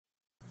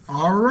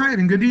All right,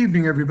 and good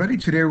evening, everybody.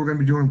 Today we're going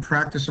to be doing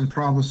practice and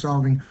problem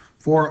solving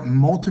for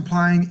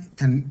multiplying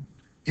and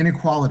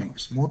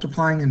inequalities,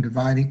 multiplying and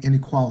dividing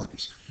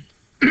inequalities.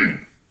 Well,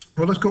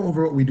 let's go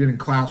over what we did in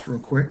class real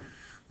quick.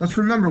 Let's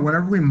remember,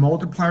 whenever we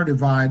multiply or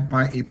divide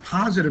by a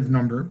positive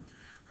number,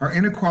 our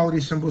inequality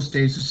symbol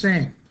stays the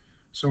same.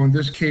 So in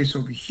this case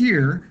over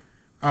here,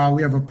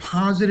 we have a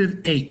positive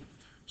 8.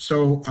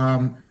 So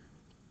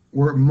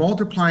we're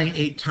multiplying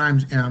 8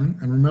 times m,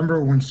 and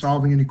remember, when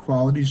solving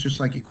inequalities, just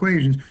like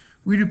equations,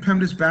 we do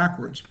PEMDAS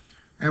backwards,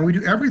 and we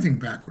do everything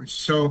backwards.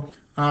 So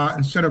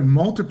instead of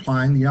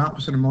multiplying, the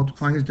opposite of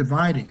multiplying is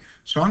dividing.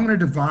 So I'm going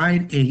to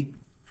divide 8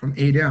 from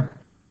 8m.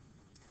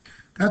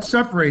 That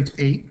separates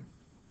 8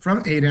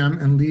 from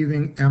 8m and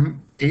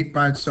leaving 8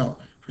 by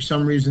itself. For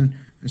some reason,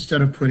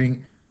 instead of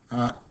putting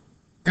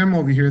m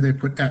over here, they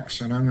put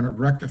x, and I'm going to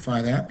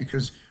rectify that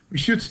because we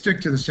should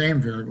stick to the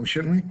same variable,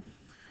 shouldn't we?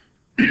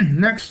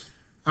 Next,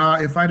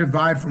 if I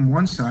divide from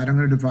one side, I'm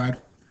going to divide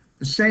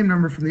the same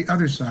number from the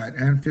other side,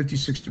 and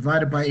 56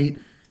 divided by 8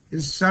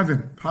 is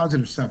 7,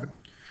 positive 7.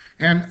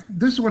 And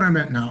this is what I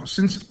meant now.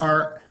 Since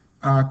our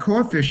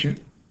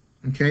coefficient,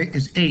 okay,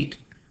 is 8,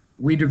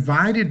 we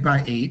divided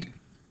by 8,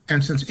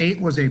 and since 8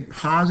 was a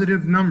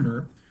positive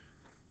number,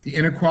 the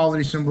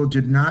inequality symbol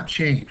did not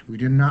change. We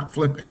did not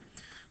flip it.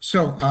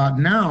 So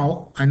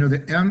now I know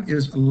that m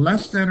is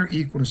less than or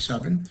equal to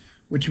 7,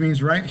 which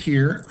means right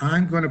here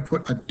I'm going to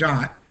put a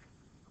dot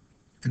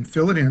and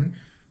fill it in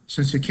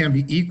since it can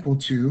be equal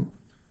to,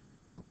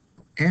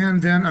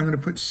 and then I'm going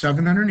to put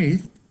 7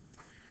 underneath,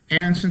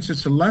 and since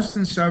it's less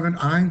than 7,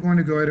 I'm going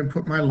to go ahead and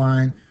put my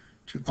line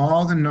to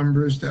all the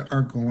numbers that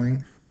are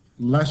going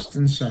less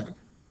than 7.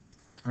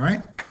 All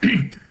right?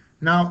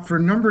 Now for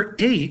number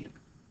 8,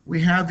 we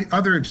have the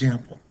other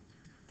example.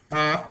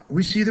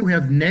 We see that we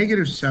have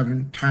negative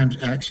 7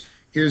 times x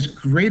is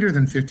greater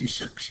than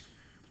 56.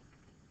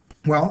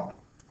 Well,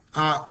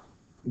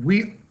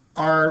 we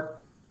are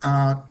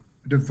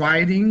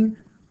dividing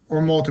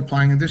or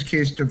multiplying, in this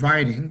case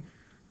dividing,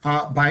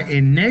 by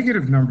a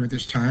negative number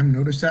this time.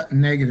 Notice that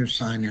negative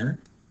sign there.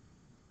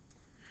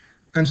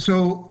 And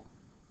so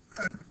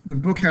the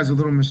book has a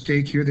little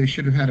mistake here. They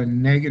should have had a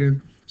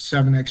negative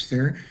 7x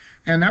there.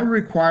 And that would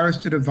require us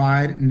to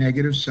divide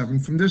negative 7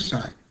 from this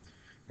side.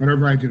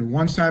 Whatever I do to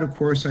one side, of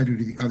course, I do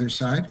to the other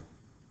side.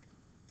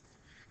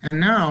 And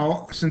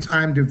now, since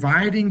I'm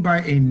dividing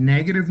by a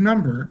negative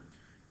number,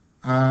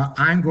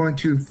 I'm going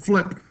to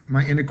flip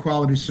my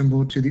inequality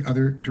symbol to the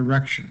other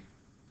direction.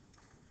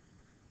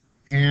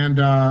 And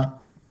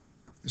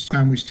this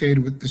time we stayed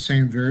with the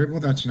same variable.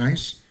 That's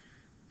nice.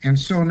 And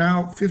so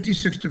now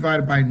 56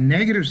 divided by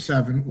negative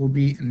 7 will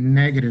be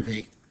negative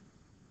 8.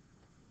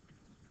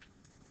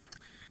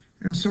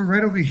 And so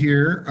right over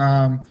here,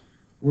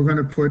 we're going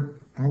to put,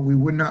 well, we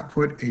would not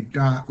put a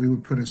dot, we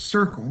would put a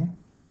circle,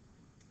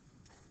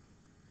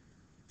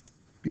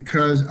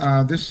 because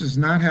this does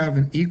not have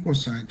an equal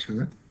sign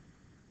to it.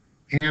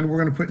 And we're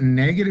going to put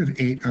negative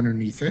 8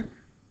 underneath it.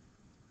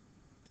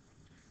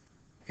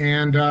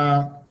 And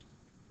well,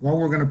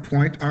 we're going to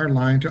point our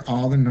line to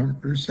all the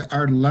numbers that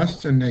are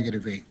less than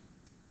negative 8.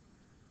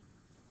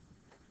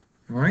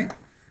 All right?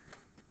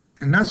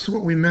 And that's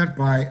what we meant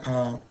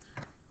by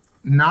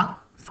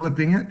not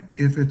flipping it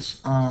if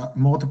it's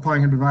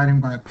multiplying and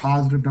dividing by a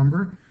positive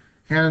number,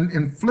 and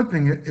in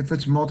flipping it if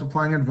it's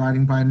multiplying and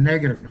dividing by a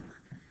negative number.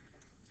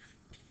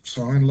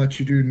 So I'm going to let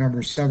you do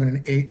numbers 7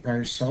 and 8 by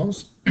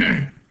yourselves.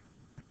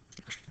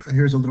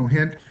 Here's a little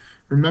hint.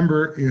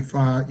 Remember, if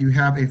you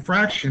have a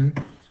fraction,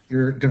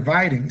 you're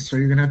dividing, so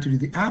you're going to have to do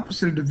the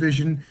opposite of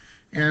division,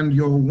 and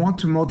you'll want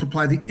to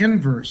multiply the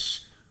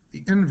inverse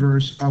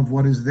of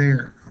what is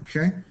there,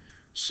 okay?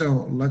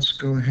 So let's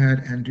go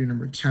ahead and do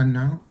number 10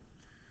 now.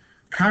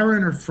 Kyra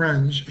and her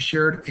friends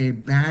shared a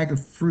bag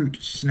of fruit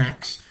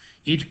snacks.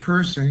 Each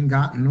person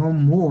got no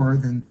more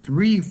than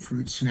 3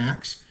 fruit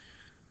snacks,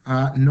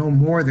 no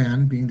more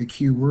than being the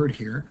key word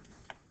here.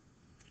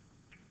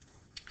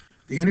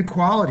 The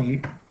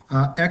inequality,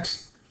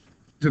 x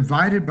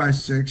divided by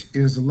 6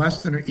 is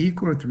less than or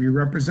equal to 3,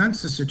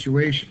 represents the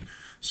situation.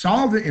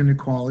 Solve the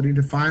inequality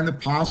to find the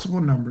possible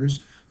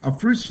numbers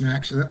of fruit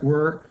snacks that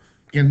were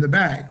in the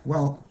bag.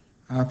 Well,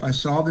 if I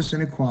solve this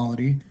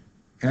inequality,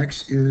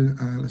 x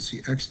is,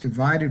 x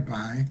divided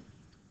by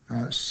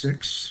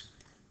 6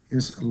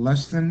 is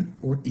less than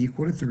or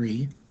equal to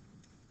 3.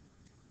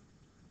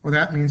 Well,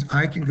 that means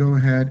I can go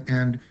ahead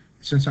and,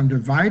 since I'm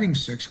dividing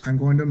 6, I'm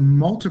going to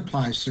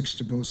multiply 6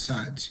 to both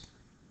sides.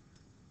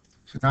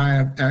 So now I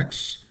have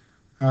x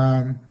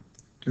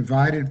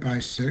divided by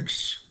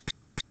 6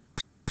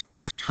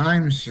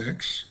 times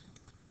 6.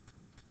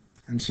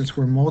 And since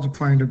we're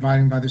multiplying and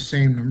dividing by the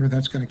same number,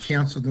 that's going to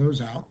cancel those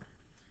out.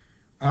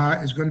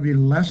 Is going to be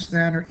less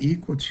than or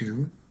equal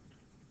to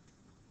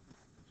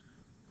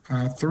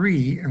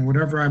 3. And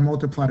whatever I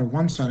multiply to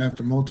one side, I have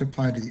to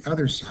multiply to the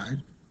other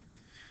side.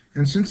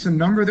 And since the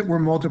number that we're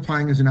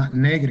multiplying is not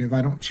negative,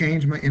 I don't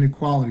change my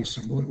inequality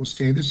symbol. It will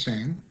stay the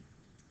same.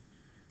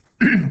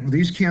 Well,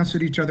 these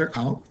cancel each other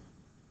out.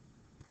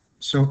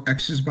 So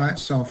x is by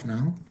itself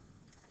now.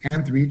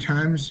 And 3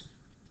 times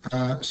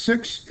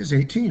 6 is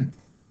 18.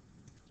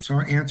 So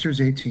our answer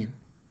is 18.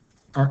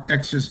 Our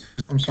x is,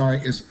 I'm sorry,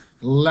 is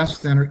less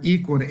than or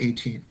equal to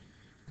 18.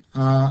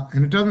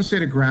 And it doesn't say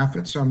to graph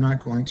it, so I'm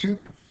not going to.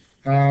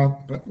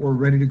 But we're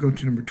ready to go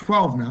to number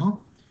 12 now.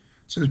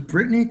 It says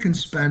Brittany can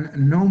spend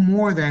no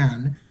more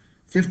than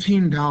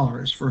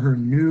 $15 for her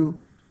new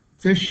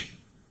fish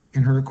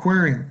in her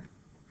aquarium.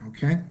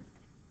 Okay?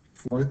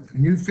 For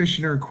new fish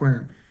in her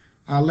aquarium.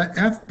 Let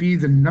F be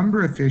the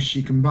number of fish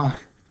she can buy.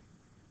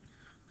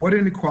 What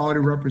inequality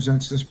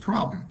represents this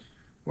problem?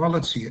 Well,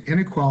 let's see.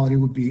 Inequality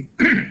would be,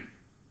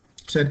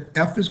 said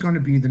F is going to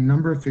be the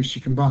number of fish she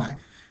can buy.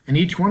 And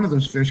each one of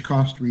those fish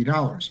costs $3.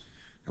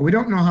 Now, we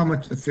don't know how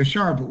much the fish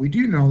are, but we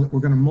do know that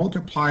we're going to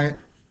multiply it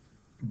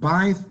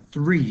by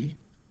 3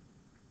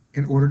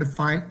 in order to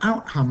find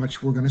out how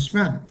much we're going to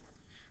spend.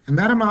 And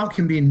that amount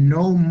can be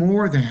no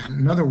more than,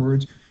 in other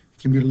words,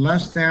 it can be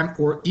less than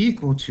or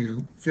equal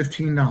to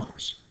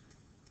 $15.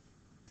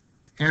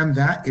 And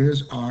that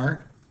is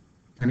our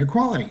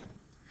inequality.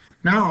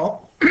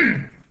 Now,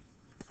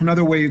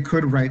 another way you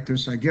could write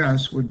this, I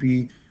guess, would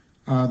be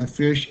the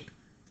fish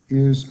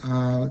is,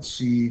 let's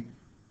see,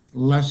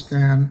 less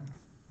than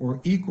or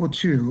equal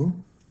to,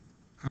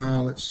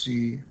 let's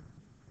see,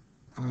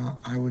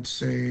 I would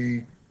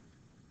say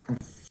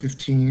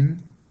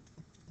 15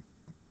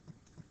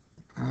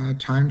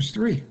 times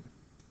 3.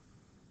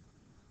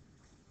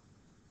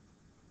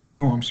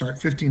 Oh, I'm sorry,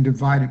 15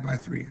 divided by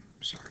 3.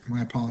 Sorry,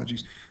 my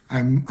apologies.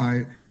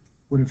 I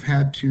would have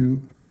had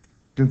to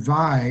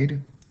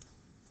divide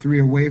 3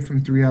 away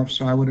from 3 up,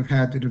 so I would have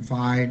had to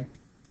divide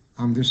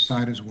on this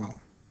side as well.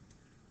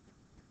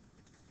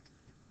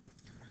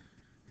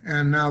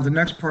 And now the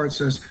next part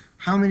says,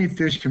 how many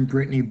fish can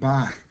Brittany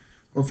buy?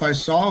 Well, if I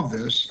solve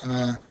this,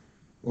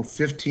 well,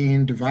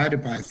 15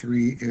 divided by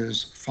 3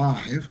 is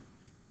 5.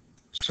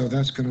 So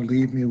that's going to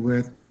leave me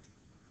with,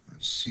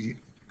 let's see.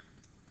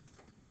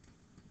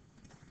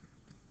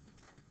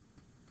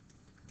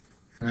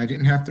 And I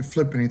didn't have to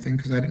flip anything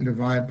because I didn't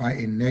divide by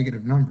a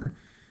negative number.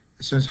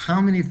 It says,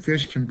 how many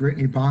fish can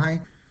Brittany buy?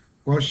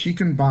 Well, she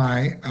can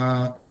buy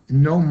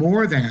no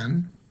more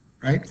than,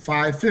 right,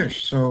 5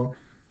 fish. So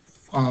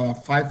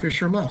 5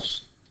 fish or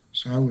less.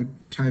 So I would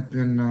type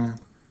in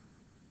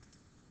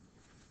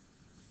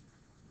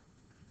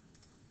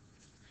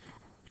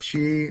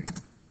she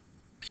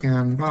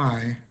can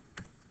buy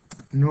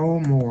no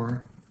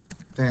more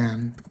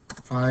than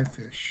 5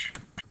 fish.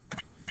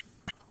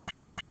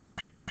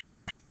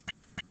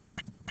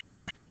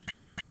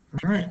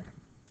 All right.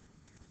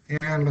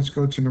 And let's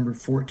go to number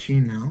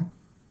 14 now.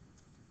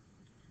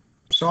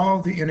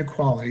 Solve the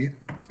inequality.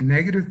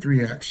 Negative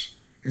 3x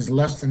is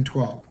less than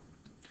 12.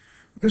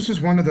 This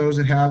is one of those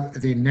that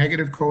have the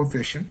negative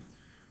coefficient.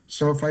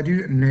 So if I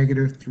do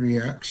negative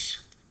 3x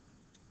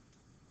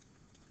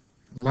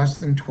less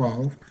than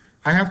 12,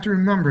 I have to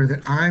remember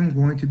that I'm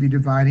going to be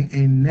dividing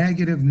a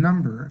negative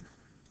number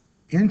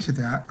into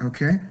that,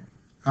 okay,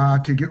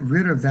 to get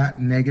rid of that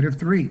negative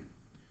 3.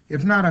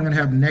 If not, I'm going to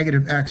have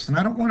negative x, and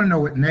I don't want to know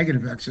what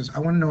negative x is. I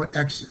want to know what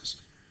x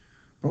is.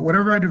 But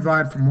whatever I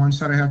divide from one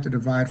side, I have to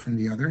divide from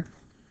the other.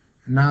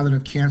 And now that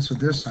I've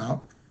canceled this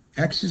out,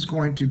 x is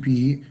going to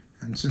be,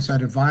 and since I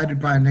divided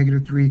by a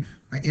negative 3,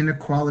 my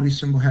inequality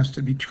symbol has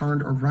to be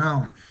turned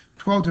around.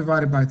 12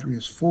 divided by 3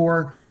 is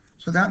 4.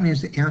 So that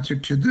means the answer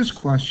to this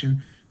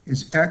question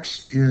is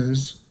x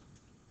is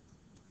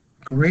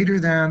greater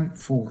than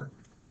 4.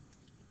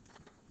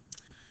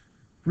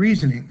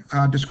 Reasoning.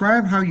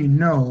 Describe how you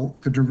know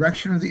the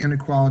direction of the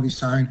inequality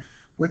sign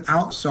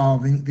without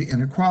solving the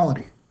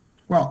inequality.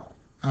 Well,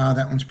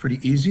 that one's pretty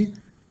easy.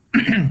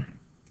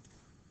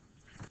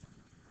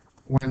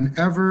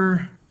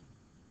 Whenever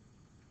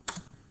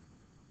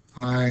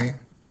I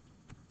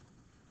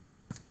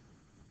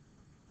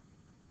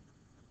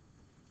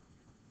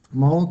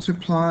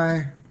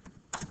multiply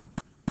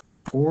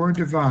or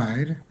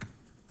divide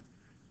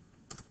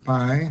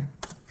by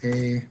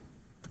a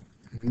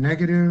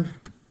negative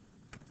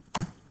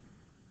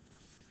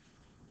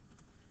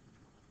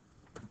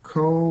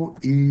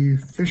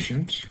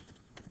coefficient,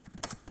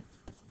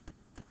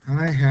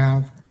 I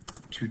have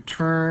to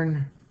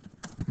turn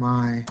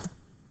my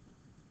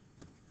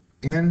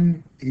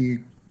inequality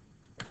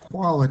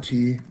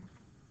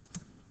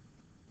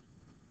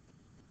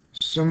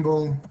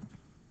symbol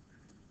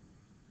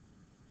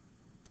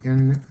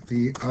in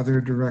the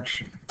other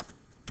direction.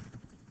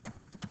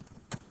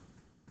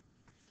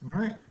 All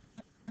right.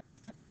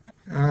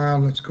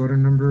 Let's go to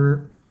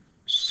number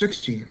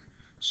 16.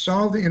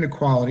 Solve the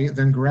inequality,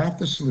 then graph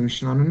the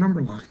solution on a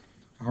number line.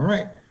 All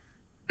right.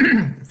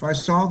 If I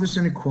solve this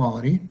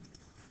inequality,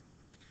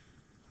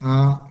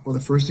 well, the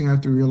first thing I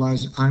have to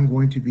realize is I'm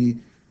going to be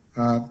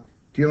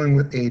dealing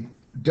with a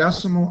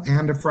decimal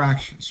and a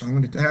fraction. So I'm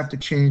going to have to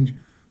change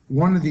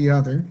one or the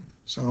other.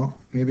 So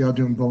maybe I'll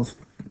do them both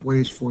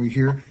ways for you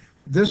here.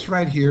 This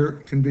right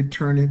here can be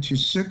turned into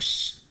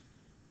 6,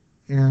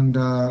 and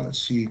let's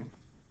see,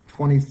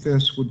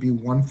 25ths would be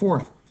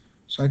 1/4.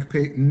 So I could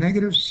pay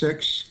negative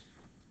 6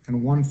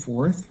 and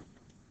 1/4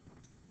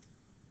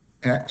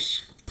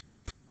 x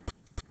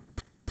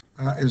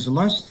is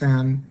less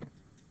than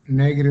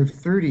negative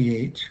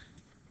 38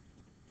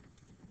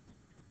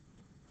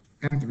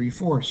 and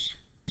 3/4.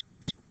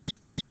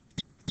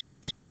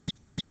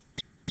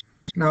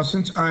 Now,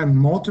 since I'm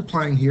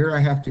multiplying here, I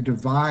have to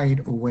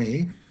divide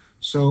away.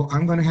 So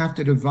I'm going to have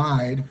to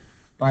divide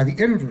by the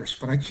inverse,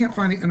 but I can't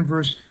find the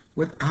inverse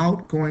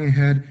without going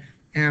ahead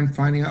and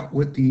finding out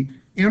what the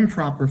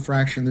improper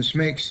fraction this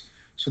makes.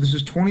 So this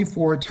is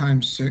 24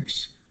 times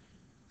 6.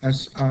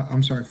 That's,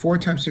 4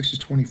 times 6 is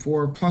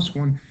 24, plus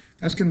 1.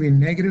 That's going to be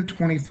negative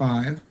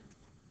 25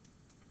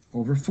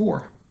 over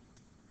 4.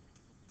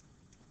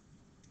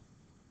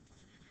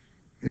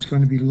 It's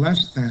going to be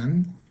less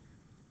than,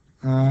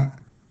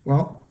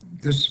 well,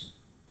 this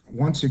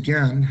once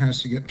again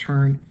has to get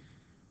turned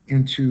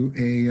into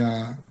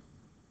a,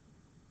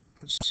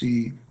 let's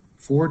see,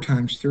 4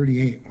 times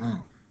 38.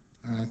 Wow.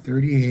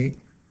 38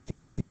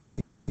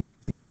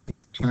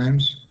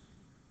 times,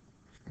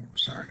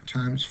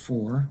 times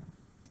 4.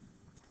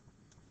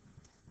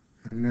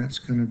 And that's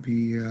going to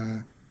be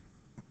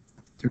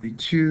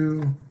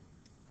 32.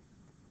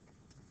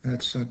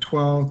 That's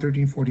 12,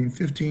 13, 14,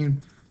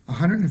 15.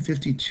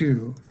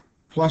 152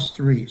 plus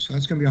 3. So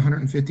that's going to be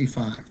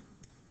 155.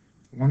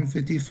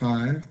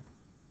 155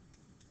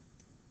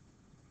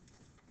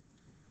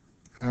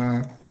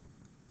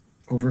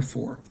 over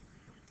 4.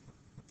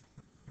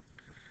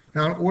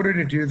 Now, in order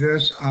to do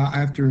this, I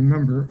have to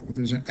remember, well,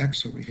 there's an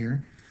x over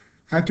here.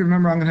 I have to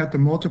remember I'm going to have to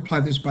multiply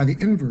this by the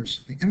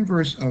inverse. The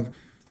inverse of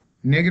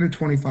negative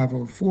 25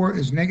 over 4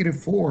 is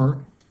negative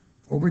 4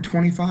 over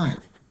 25.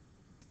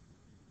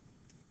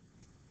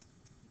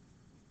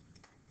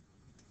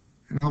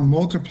 And I'll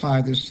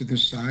multiply this to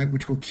this side,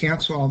 which will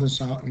cancel all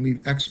this out and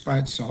leave x by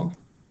itself.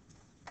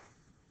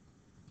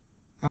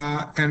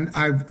 And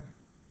I've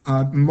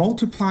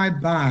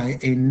multiplied by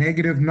a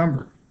negative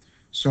number.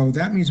 So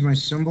that means my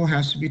symbol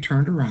has to be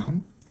turned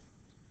around.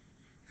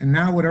 And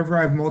now whatever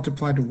I've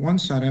multiplied to one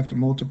side, I have to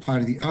multiply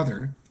to the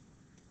other.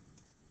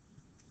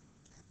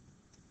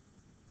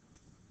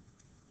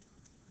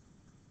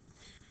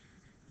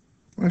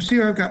 Well,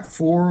 see I've got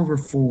 4 over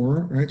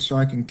 4, right? So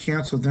I can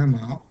cancel them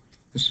out.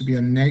 This would be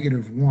a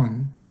negative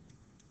 1,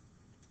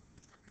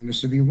 and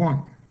this would be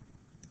 1.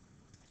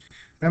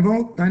 I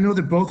know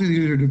that both of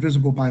these are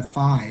divisible by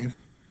 5,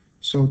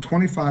 so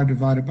 25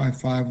 divided by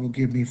 5 will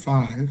give me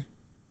 5.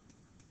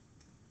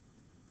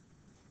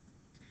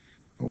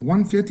 But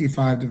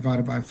 155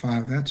 divided by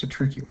 5, that's a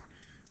tricky one.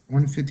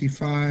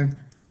 155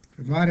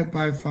 divided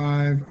by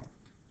 5,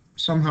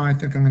 somehow I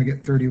think I'm going to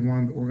get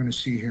 31, but we're going to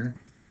see here.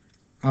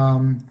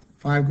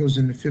 5 goes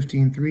into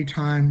 15 3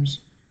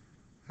 times.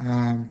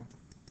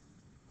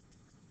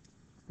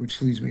 Which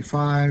leaves me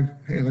 5.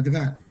 Hey, look at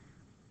that,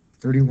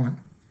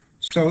 31.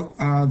 So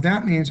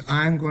that means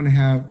I'm going to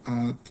have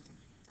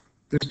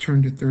this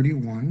turn to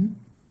 31.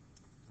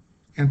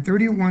 And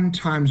 31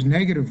 times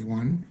negative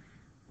 1,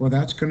 well,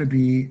 that's going to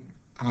be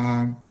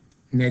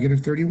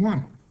negative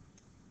 31.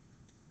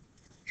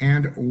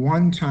 And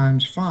 1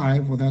 times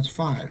 5, well, that's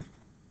 5.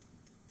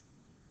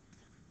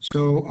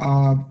 So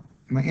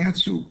my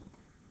answer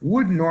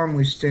would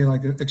normally stay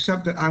like this,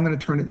 except that I'm going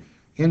to turn it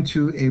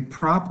into a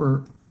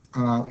proper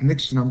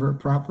mixed number, a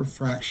proper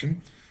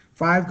fraction.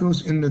 5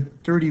 goes into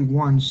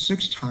 31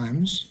 6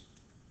 times,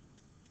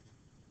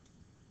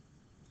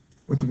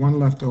 with 1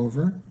 left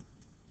over.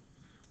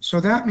 So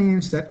that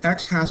means that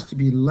x has to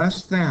be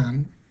less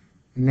than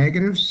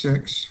negative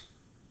 6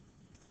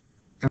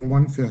 and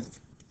 1/5.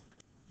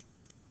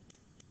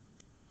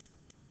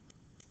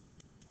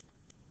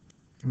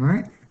 All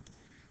right?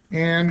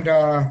 And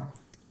I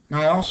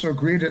also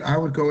agreed that I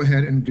would go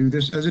ahead and do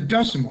this as a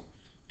decimal,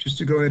 just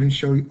to go ahead and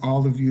show you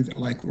all of you that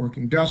like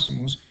working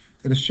decimals,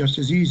 that it's just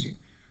as easy.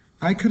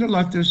 I could have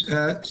left this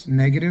at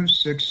negative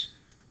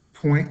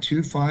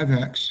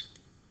 6.25x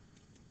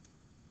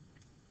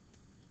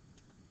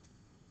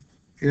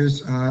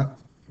is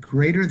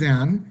greater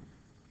than,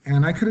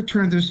 and I could have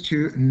turned this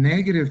to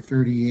negative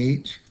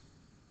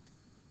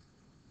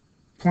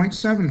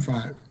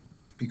 38.75,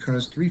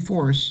 because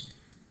 3/4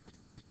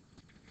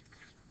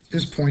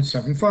 is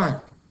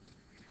 0.75.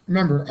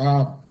 Remember,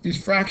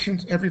 these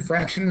fractions, every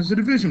fraction is a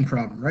division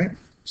problem, right?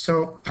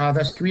 So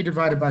that's 3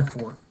 divided by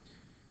 4.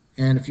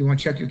 And if you want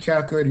to check your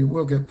calculator, you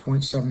will get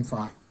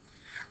 0.75.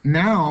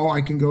 Now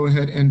I can go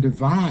ahead and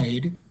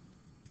divide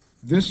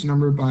this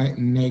number by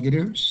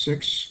negative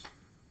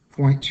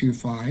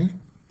 6.25,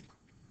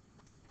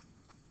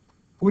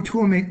 which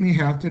will make me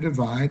have to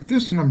divide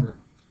this number.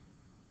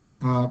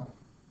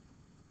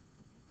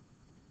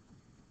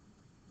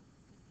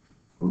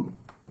 Ooh,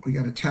 we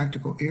got a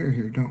tactical error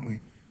here, don't we?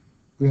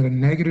 We had a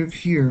negative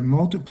here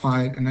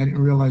multiplied, and I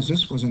didn't realize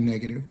this was a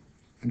negative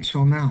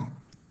until now.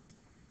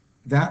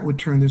 That would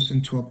turn this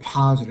into a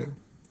positive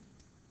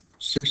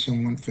 6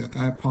 1/5.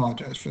 I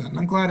apologize for that. And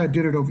I'm glad I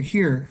did it over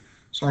here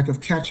so I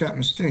could catch that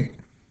mistake.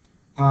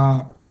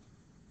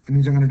 It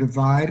means I'm going to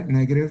divide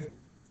negative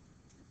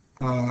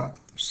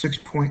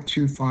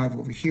 6.25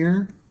 over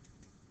here.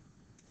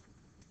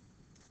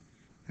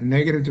 A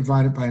negative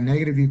divided by a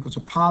negative equals a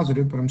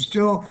positive, but I'm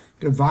still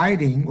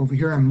dividing. Over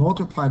here, I'm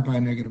multiplied by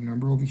a negative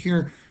number. Over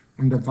here,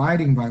 I'm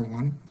dividing by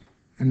 1.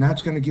 And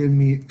that's going to give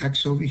me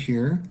x over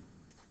here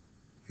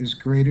is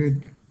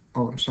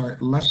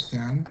less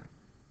than.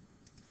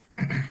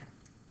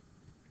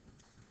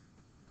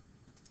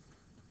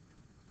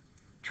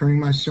 Turning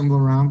my symbol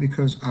around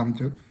because I'm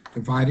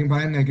dividing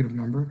by a negative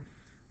number.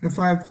 If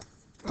I have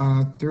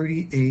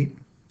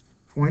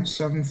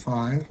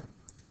 38.75,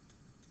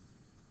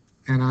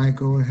 and I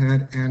go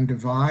ahead and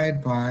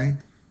divide by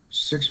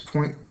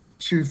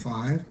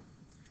 6.25,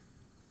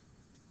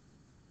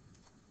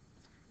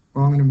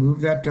 well, I'm going to move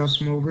that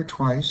decimal over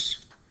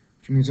twice,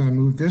 which means I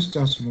move this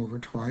decimal over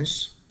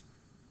twice.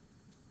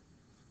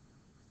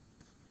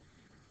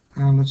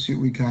 Let's see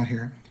what we got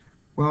here.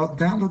 Well,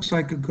 that looks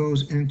like it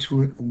goes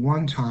into it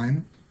one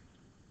time.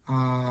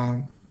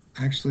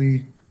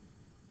 Actually,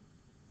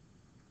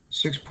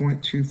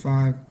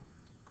 6.25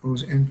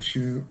 goes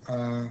into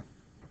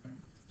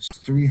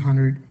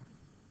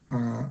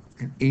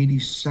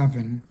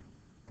 387.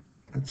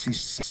 Let's see.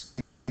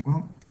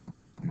 Well,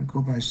 I'm going to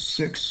go by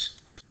 6.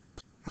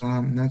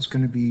 That's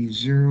going to be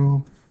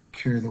 0,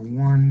 carry the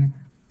 1.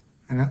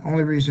 And the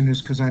only reason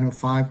is because I know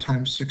 5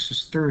 times 6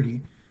 is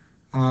 30.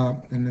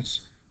 And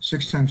it's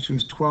 6 times 2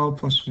 is 12,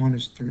 plus 1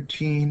 is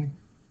 13.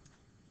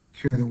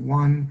 Carry the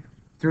 1,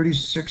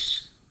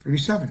 36,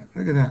 37.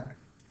 Look at that.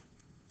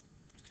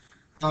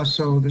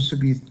 So this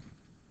would be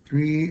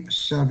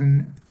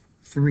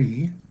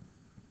 373,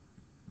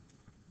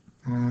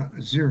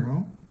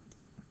 0.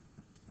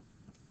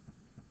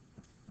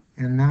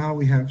 And now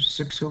we have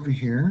 6 over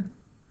here.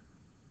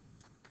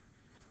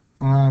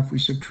 If we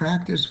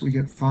subtract this, we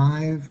get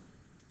 5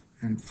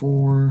 and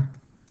 4,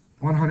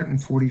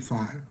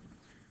 145.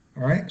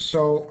 All right,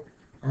 so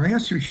our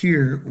answer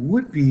here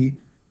would be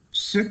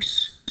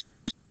 6.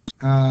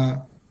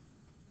 Let's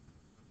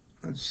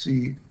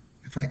see,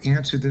 if I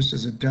answer this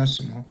as a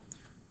decimal,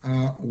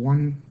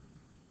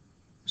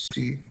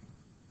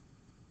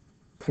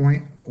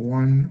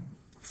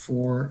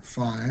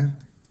 0.145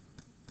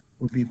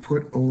 would be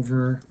put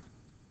over,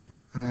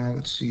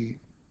 let's see,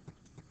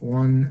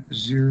 1000.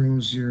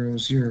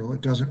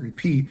 It doesn't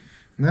repeat.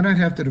 And then I'd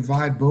have to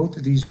divide both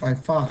of these by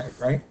 5,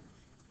 right?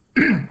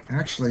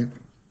 Actually,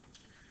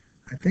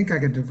 I think I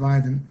could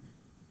divide them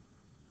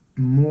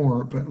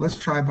more, but let's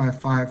try by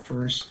 5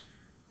 first.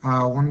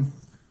 5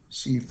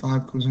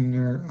 goes in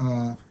there,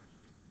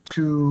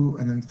 2,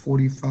 and then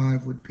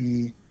 45 would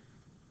be,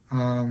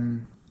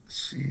 let's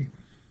see,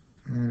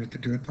 I'm going to have to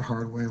do it the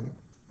hard way.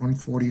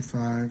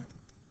 145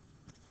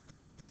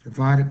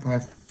 divided by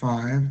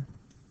 5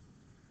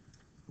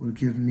 would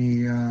give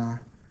me, let's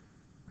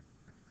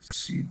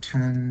see,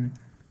 10,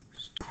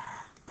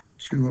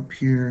 2 up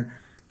here,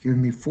 give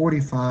me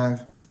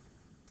 45,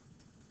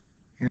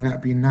 and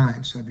that'd be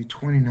 9, so that'd be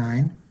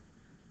 29.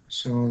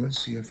 So let's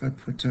see, if I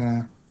put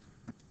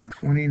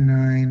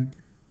 29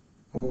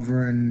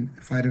 over, and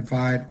if I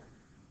divide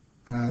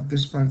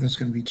this by, that's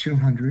going to be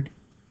 200.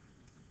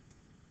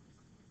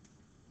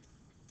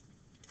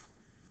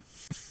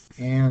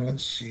 And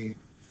let's see,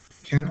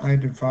 can I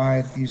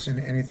divide these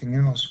into anything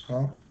else?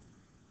 Well,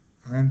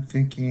 I'm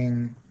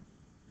thinking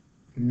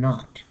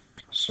not.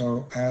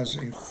 So as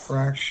a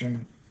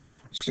fraction,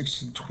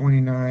 6 and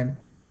 29,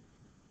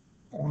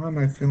 why am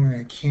I feeling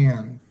I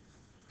can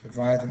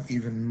divide them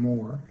even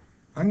more?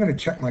 I'm going to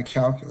check my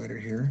calculator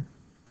here,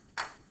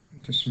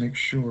 just make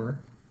sure.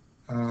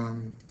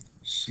 Let's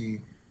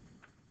see,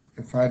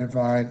 if I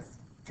divide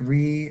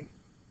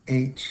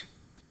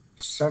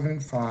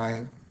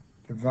 3875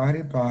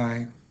 divided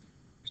by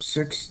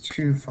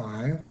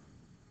 625,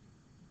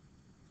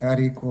 that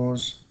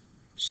equals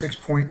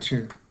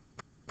 6.2.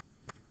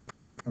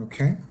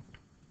 Okay,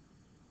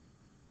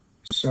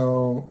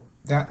 so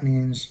that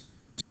means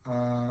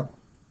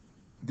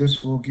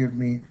this will give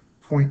me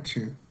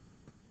 0.2.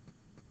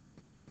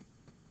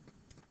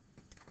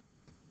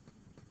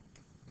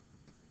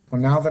 Well,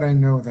 now that I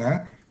know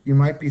that, you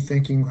might be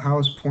thinking, how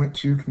is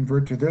 0.2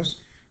 convert to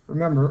this?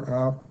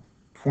 Remember,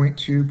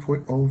 0.2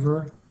 put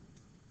over,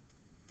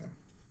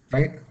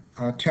 right?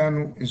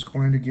 10 is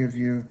going to give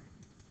you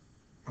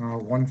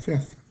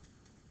 1/5,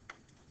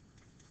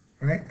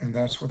 right? And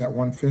that's what that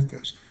 1/5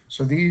 is.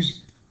 So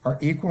these are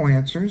equal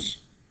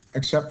answers,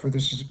 except for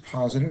this is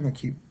positive. I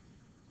keep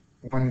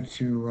wanting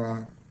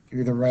to give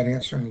you the right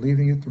answer and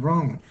leaving it the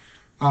wrong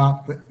one.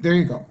 But there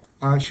you go.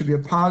 It should be a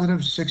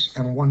positive 6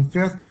 and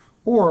 1/5,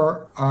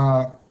 or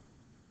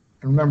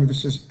and remember,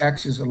 this is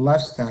x is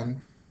less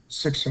than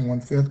 6 and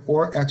 1/5,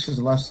 or x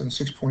is less than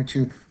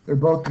 6.2. They're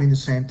both mean the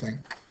same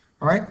thing.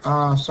 All right.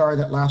 Sorry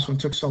that last one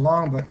took so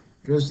long, but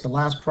it is the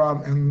last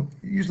problem and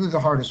usually the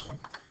hardest one.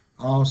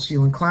 I'll see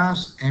you in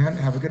class, and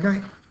have a good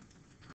night.